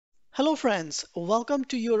Hello friends, welcome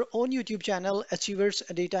to your own YouTube channel Achievers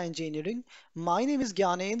Data Engineering. My name is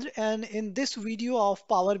Gyanendra and in this video of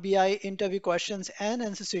Power BI interview questions and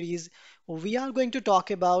answer series, we are going to talk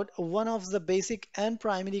about one of the basic and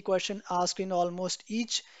primary question asked in almost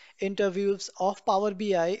each interviews of Power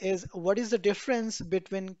BI is what is the difference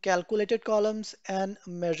between calculated columns and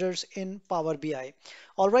measures in Power BI.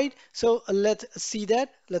 Alright, so let's see that.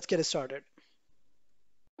 Let's get started.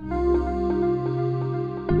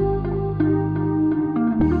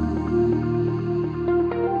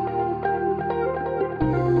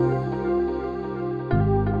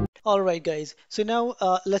 All right, guys. So now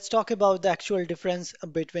let's talk about the actual difference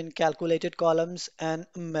between calculated columns and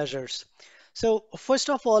measures. So first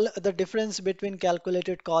of all, the difference between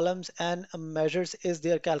calculated columns and measures is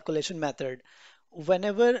their calculation method.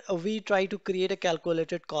 Whenever we try to create a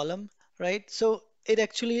calculated column, right? So it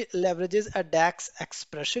actually leverages a DAX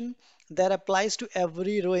expression that applies to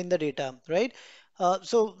every row in the data, right?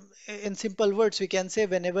 So in simple words, we can say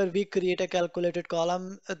whenever we create a calculated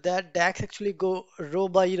column, that DAX actually go row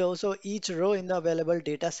by row. So each row in the available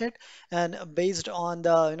data set, and based on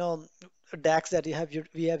the DAX that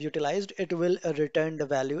we have utilized, it will return the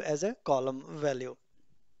value as a column value.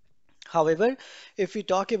 However, if we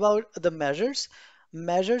talk about the measures,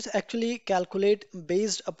 measures actually calculate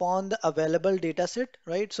based upon the available data set,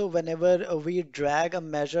 right? So whenever we drag a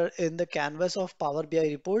measure in the canvas of Power BI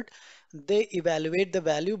report, they evaluate the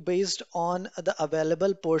value based on the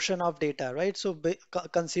available portion of data, right? So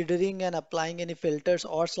considering and applying any filters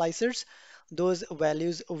or slicers, those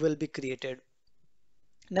values will be created.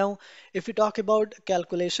 Now, if we talk about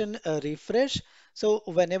calculation refresh, so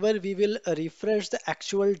whenever we will refresh the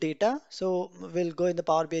actual data, so we'll go in the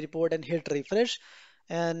Power BI report and hit refresh.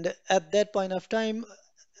 And at that point of time,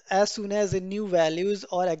 as soon as the new values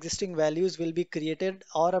or existing values will be created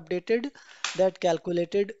or updated, that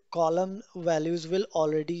calculated column values will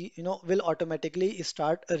already, will automatically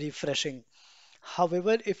start refreshing.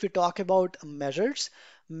 However, if we talk about measures,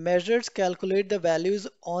 measures calculate the values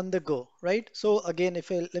on the go, right? So again,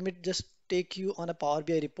 if I let me just take you on a Power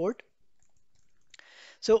BI report.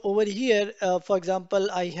 So over here, for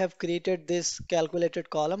example, I have created this calculated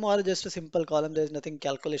column or just a simple column. There's nothing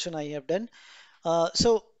calculation I have done.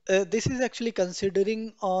 This is actually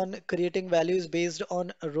considering on creating values based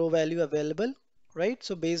on a row value available, right?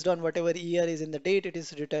 So based on whatever year is in the date, it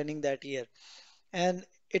is returning that year, and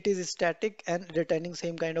it is static and returning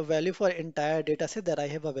same kind of value for entire data set that I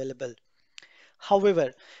have available.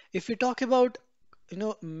 However, if we talk about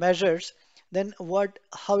measures, then what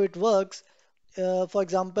how it works, for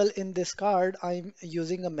example, in this card, I'm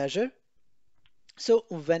using a measure. So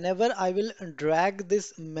whenever I will drag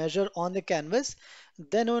this measure on the canvas,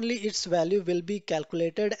 then only its value will be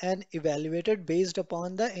calculated and evaluated based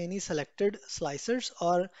upon the any selected slicers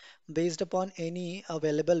or based upon any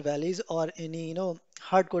available values or any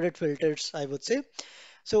hard-coded filters, I would say.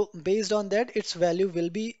 So based on that, its value will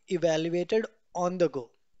be evaluated on the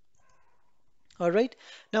go. All right.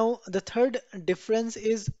 Now the third difference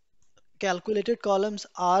is calculated columns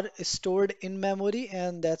are stored in memory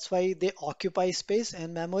and that's why they occupy space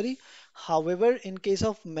and memory. However, in case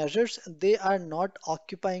of measures, they are not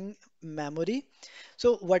occupying memory.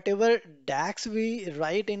 So whatever DAX we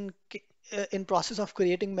write in process of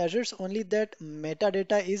creating measures, only that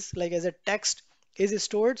metadata is like as a text is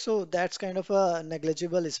stored. So that's kind of a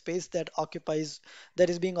negligible space that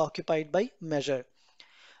is being occupied by measure.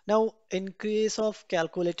 Now, in case of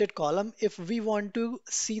calculated column, if we want to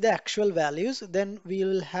see the actual values, then we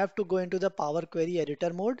will have to go into the Power Query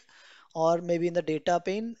editor mode or maybe in the data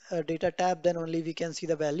pane, data tab, then only we can see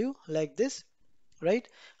the value like this, right?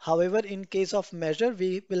 However, in case of measure,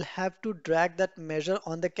 we will have to drag that measure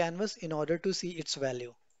on the canvas in order to see its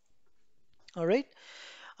value. All right.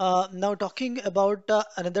 Now talking about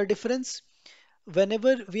another difference.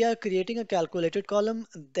 Whenever we are creating a calculated column,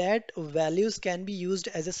 that values can be used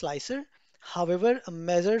as a slicer. However,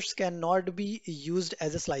 measures cannot be used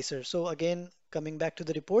as a slicer. So again, coming back to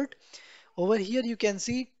the report, over here you can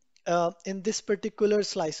see in this particular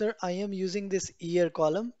slicer, I am using this year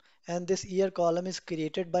column, and this year column is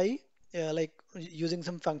created by like using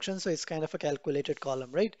some functions. So it's kind of a calculated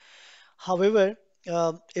column, right? However,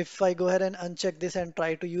 if I go ahead and uncheck this and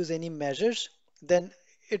try to use any measures, then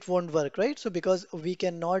it won't work, right? So because we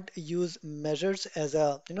cannot use measures as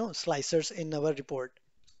a, slicers in our report.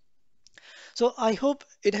 So I hope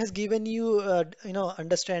it has given you,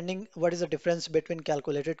 understanding what is the difference between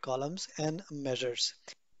calculated columns and measures.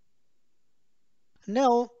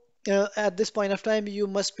 Now, At this point of time, you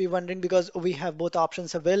must be wondering because we have both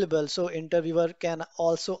options available. So interviewer can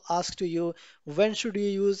also ask to you when should you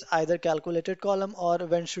use either calculated column or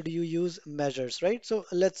when should you use measures, right? So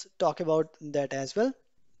let's talk about that as well.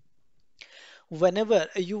 Whenever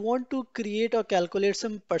you want to create or calculate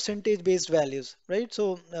some percentage based values, right?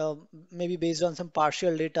 So maybe based on some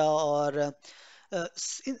partial data or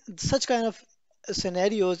in such kind of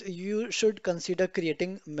scenarios, you should consider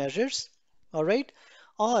creating measures, all right?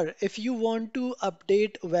 Or if you want to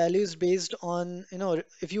update values based on,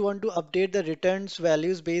 if you want to update the returns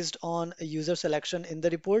values based on a user selection in the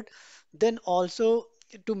report, then also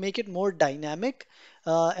to make it more dynamic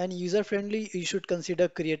and user friendly, you should consider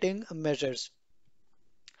creating measures.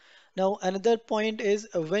 Now, another point is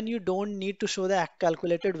when you don't need to show the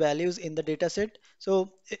calculated values in the data set.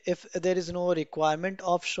 So if there is no requirement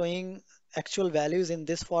of showing actual values in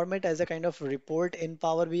this format as a kind of report in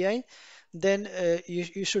Power BI, then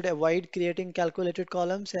you should avoid creating calculated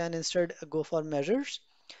columns and instead go for measures.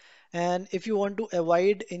 And if you want to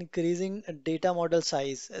avoid increasing data model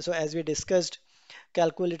size, so as we discussed,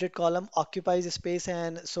 calculated column occupies space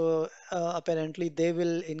and so apparently they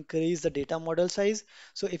will increase the data model size.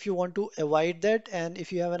 So if you want to avoid that and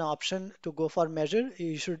if you have an option to go for measure,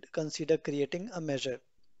 you should consider creating a measure.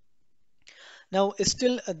 Now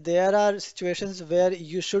still there are situations where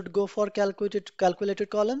you should go for calculated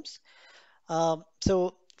columns.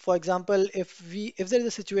 So for example, if there is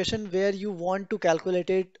a situation where you want to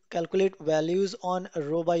calculate values on a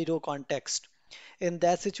row by row context, in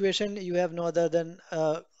that situation you have no other than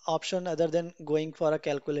option other than going for a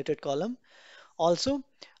calculated column. Also,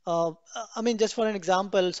 I mean, just for an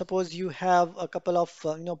example, suppose you have a couple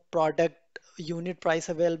of product unit price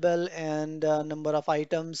available and number of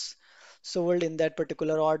items sold in that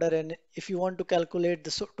particular order, and if you want to calculate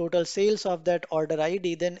the total sales of that order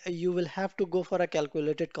ID, then you will have to go for a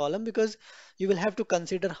calculated column because you will have to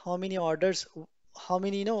consider how many orders, how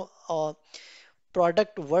many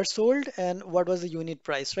product were sold and what was the unit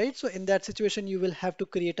price, right? So in that situation, you will have to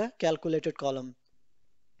create a calculated column.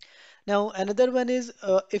 Now, another one is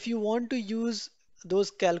if you want to use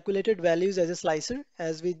those calculated values as a slicer,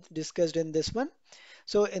 as we discussed in this one.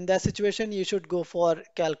 So in that situation, you should go for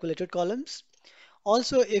calculated columns.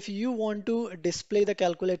 Also, if you want to display the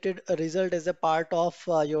calculated result as a part of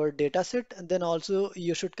your data set, then also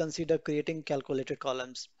you should consider creating calculated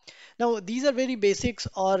columns. Now, these are very basics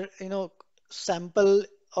or sample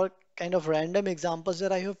or kind of random examples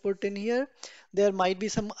that I have put in here. There might be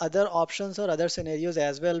some other options or other scenarios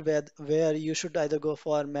as well where you should either go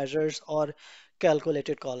for measures or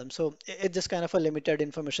calculated columns. So it's just kind of a limited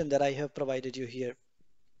information that I have provided you here.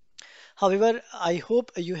 However, I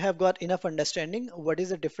hope you have got enough understanding what is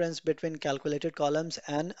the difference between calculated columns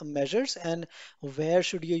and measures and where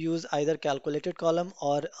should you use either calculated column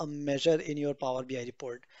or a measure in your Power BI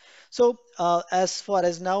report. So as far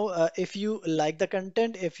as now, if you like the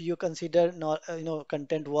content, if you consider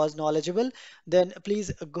content was knowledgeable, then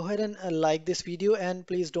please go ahead and like this video and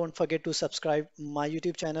please don't forget to subscribe my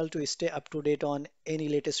YouTube channel to stay up to date on any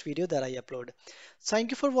latest video that I upload.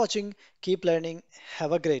 Thank you for watching. Keep learning.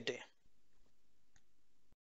 Have a great day.